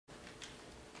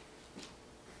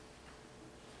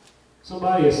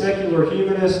Somebody, a secular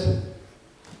humanist,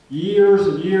 years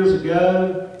and years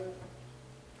ago,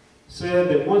 said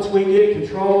that once we get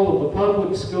control of the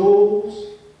public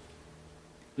schools,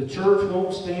 the church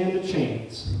won't stand a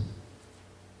chance.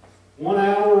 1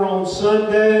 hour on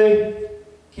Sunday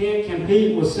can't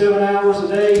compete with 7 hours a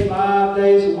day, 5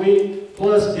 days a week,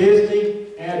 plus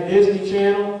Disney, add Disney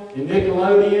Channel, and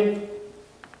Nickelodeon,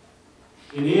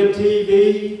 and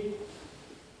MTV,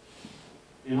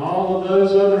 and all of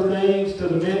those other things to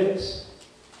the mix.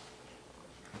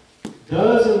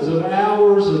 Dozens of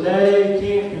hours a day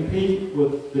can't compete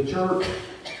with the church.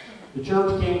 The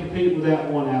church can't compete with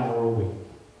that 1 hour a week.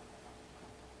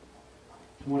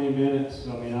 20 minutes.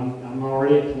 I mean, I'm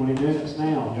already at 20 minutes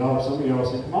now. Some of y'all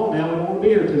say, come on now, we don't want to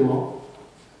be here too long.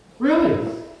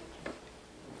 Really?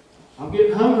 I'm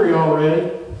getting hungry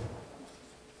already.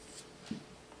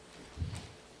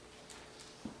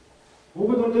 What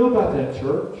are we going to do about that,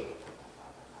 church?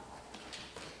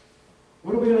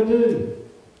 What are we going to do?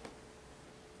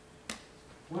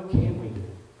 What can we do?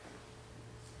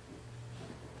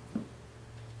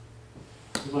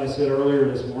 Somebody said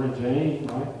earlier this morning, Jane,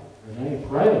 right? Renee,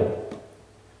 pray.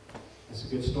 That's a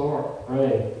good start.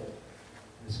 Pray.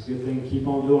 It's a good thing to keep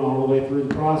on doing all the way through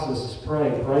the process is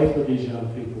pray. Pray for these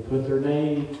young people. Put their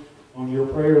name on your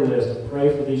prayer list and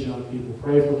pray for these young people.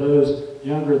 Pray for those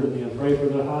younger than them. Pray for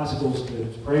the high school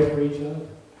students. Pray for each other.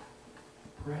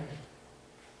 Pray.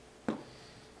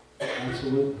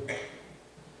 Absolutely.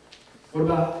 What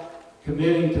about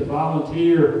committing to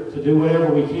volunteer to do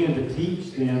whatever we can to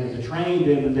teach them, to train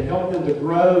them, and to help them to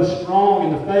grow strong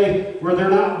in the faith where they're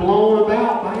not blown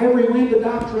about by every wind of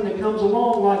doctrine that comes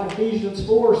along, like Ephesians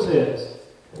 4 says.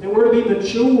 That we're to be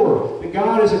mature, that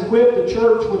God has equipped the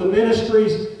church with the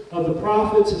ministries of the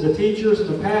prophets and the teachers and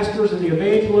the pastors and the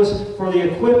evangelists for the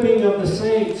equipping of the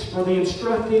saints, for the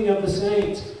instructing of the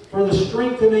saints, for the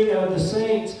strengthening of the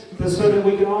saints, so that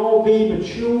we can all be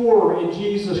mature in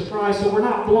Jesus Christ, so we're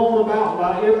not blown about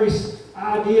by every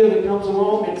idea that comes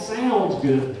along that sounds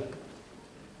good.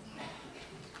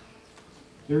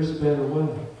 There's a better way.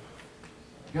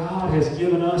 God has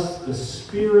given us the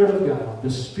Spirit of God,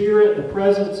 the Spirit, the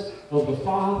presence of the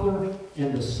Father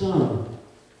and the Son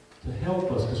to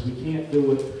help us, because we can't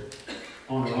do it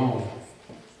on our own.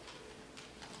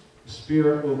 The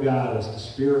Spirit will guide us. The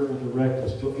Spirit will direct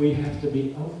us. But we have to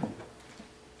be open.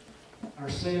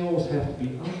 Ourselves have to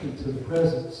be open to the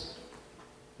presence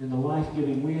and the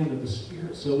life-giving wind of the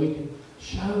Spirit so we can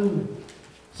show,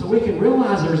 so we can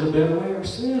realize there's a better way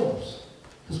ourselves.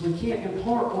 Because we can't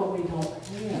impart what we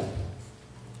don't have.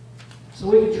 So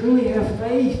we can truly have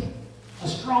faith, a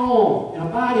strong and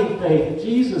abiding faith in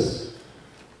Jesus.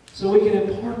 So we can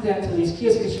impart that to these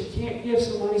kids, because you can't give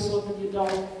somebody something you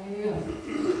don't have.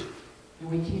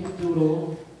 And we can't do it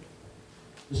alone.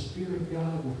 The Spirit of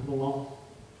God will come along.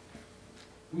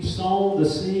 We've sown the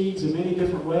seeds in many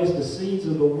different ways, the seeds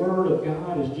of the Word of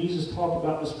God, as Jesus talked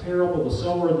about this parable, the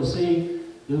sower and the seed.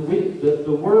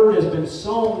 The Word has been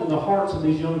sown in the hearts of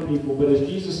these young people, but as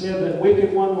Jesus said, that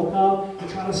wicked one will come and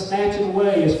try to snatch it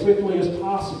away as quickly as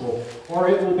possible, or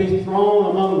it will be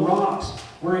thrown among rocks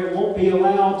where it won't be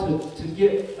allowed to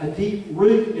get a deep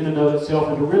root in and of itself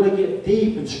and to really get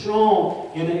deep and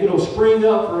strong, and it'll spring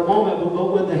up for a moment,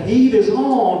 but when the heat is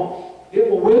on, it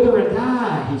will wither and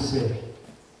die, he said.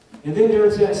 And then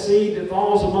there's that seed that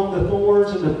falls among the thorns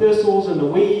and the thistles and the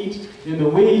weeds and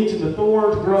the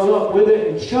thorns grow up with it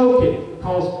and choke it,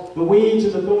 because the weeds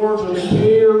and the thorns are the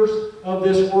cares of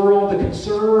this world, the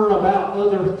concern about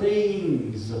other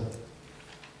things. And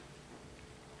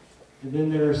then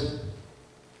there's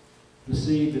the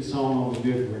seed that's sown on the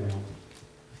good ground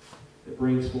that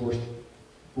brings forth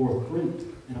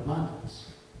fruit in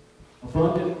abundance.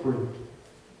 Abundant fruit.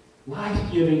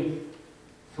 Life-giving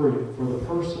fruit for the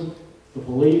person, the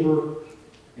believer,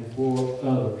 and for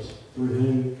others through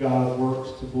whom God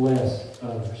works to bless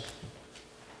others,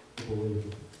 the believer.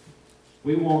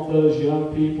 We want those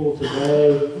young people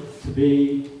today to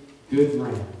be good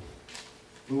ground.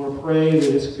 We want to pray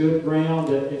that it's good ground,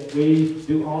 that we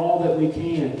do all that we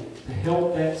can to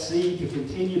help that seed to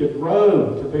continue to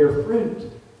grow, to bear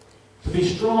fruit, to be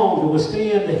strong, to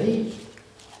withstand the heat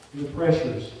and the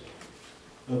pressures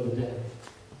of the day.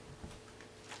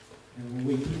 And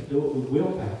we can't do it with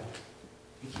willpower.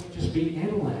 It can't just be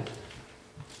intellect.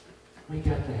 We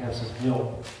got to have some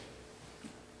help.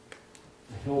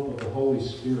 The help of the Holy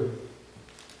Spirit.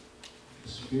 The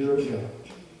Spirit of God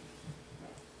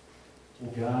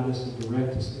will guide us and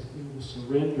direct us. If we will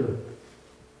surrender,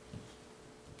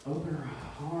 open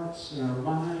our hearts and our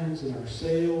minds and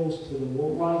ourselves to the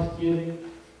life-giving,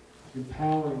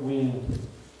 empowering wind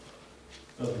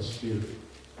of the Spirit.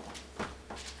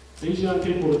 These young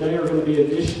people today are going to be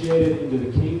initiated into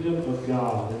the kingdom of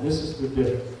God. And this is the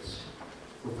difference.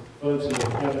 For folks that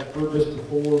haven't heard this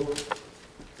before,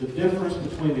 the difference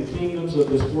between the kingdoms of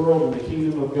this world and the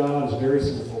kingdom of God is very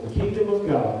simple. The kingdom of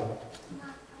God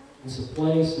is a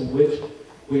place in which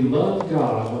we love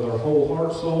God with our whole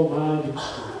heart, soul, mind, and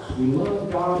strength. We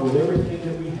love God with everything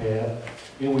that we have,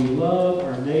 and we love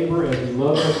our neighbor as we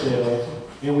love ourselves,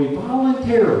 and we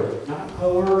voluntarily, not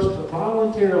coerced, but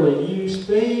voluntarily use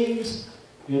things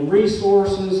and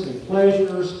resources and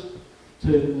pleasures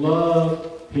to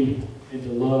love people and to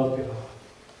love God.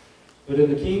 But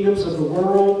in the kingdoms of the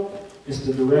world, it's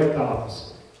the direct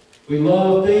opposite. We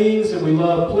love things and we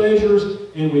love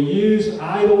pleasures, and we use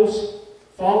idols,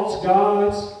 false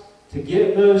gods, to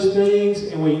get those things,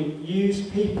 and we use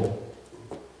people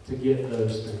to get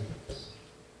those things.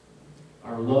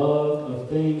 Our love of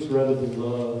things rather than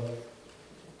love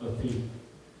of people.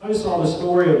 I just saw the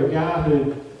story of a guy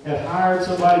who had hired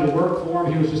somebody to work for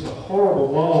him. He was just a horrible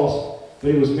boss,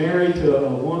 but he was married to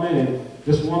a woman, and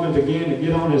this woman began to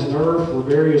get on his nerves for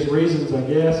various reasons, I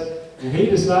guess. And he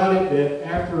decided that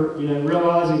after,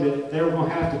 realizing that they were going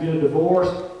to have to get a divorce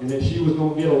and that she was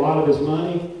going to get a lot of his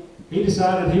money, he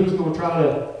decided he was going to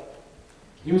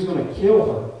kill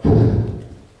her.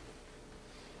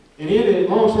 And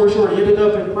long story short, he ended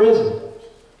up in prison.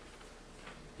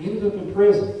 He ended up in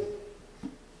prison.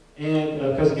 And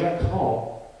because he got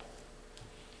caught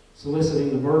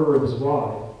soliciting the murder of his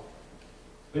wife.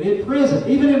 But in prison,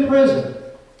 even in prison,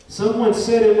 someone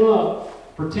set him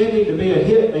up pretending to be a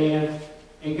hitman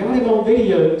and got him on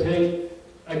videotape,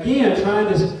 again, trying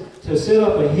to set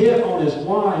up a hit on his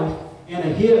wife and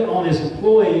a hit on his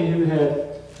employee who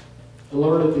had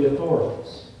alerted the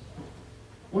authorities.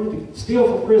 Wanted to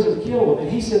steal from prison, kill him. And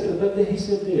he said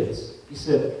this. He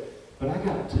said, but I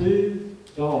got 2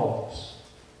 dogs,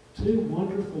 2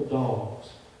 wonderful dogs.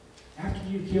 After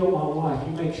you kill my wife,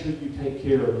 you make sure you take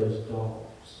care of those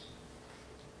dogs.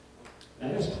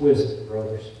 Now, that's twisted,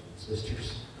 brothers and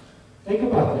sisters. Think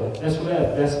about that. That's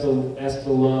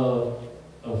the love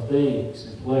of things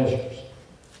and pleasures.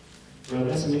 Well,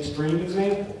 that's an extreme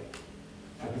example.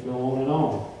 I could go on and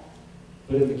on.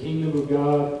 But in the kingdom of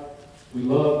God, we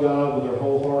love God with our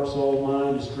whole heart, soul,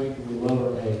 mind, and strength, and we love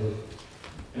our neighbor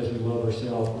as we love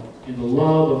ourselves. And the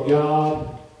love of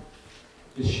God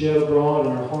is shed abroad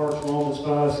in our hearts. Romans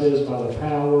 5 says, by the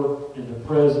power and the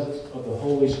presence of the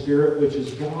Holy Spirit, which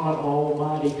is God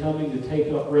Almighty coming to take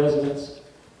up residence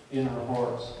in our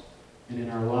hearts and in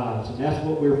our lives. And that's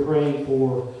what we're praying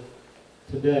for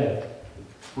today.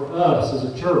 For us as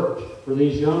a church, for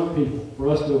these young people, for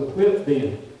us to equip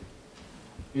them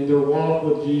in their walk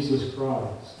with Jesus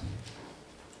Christ.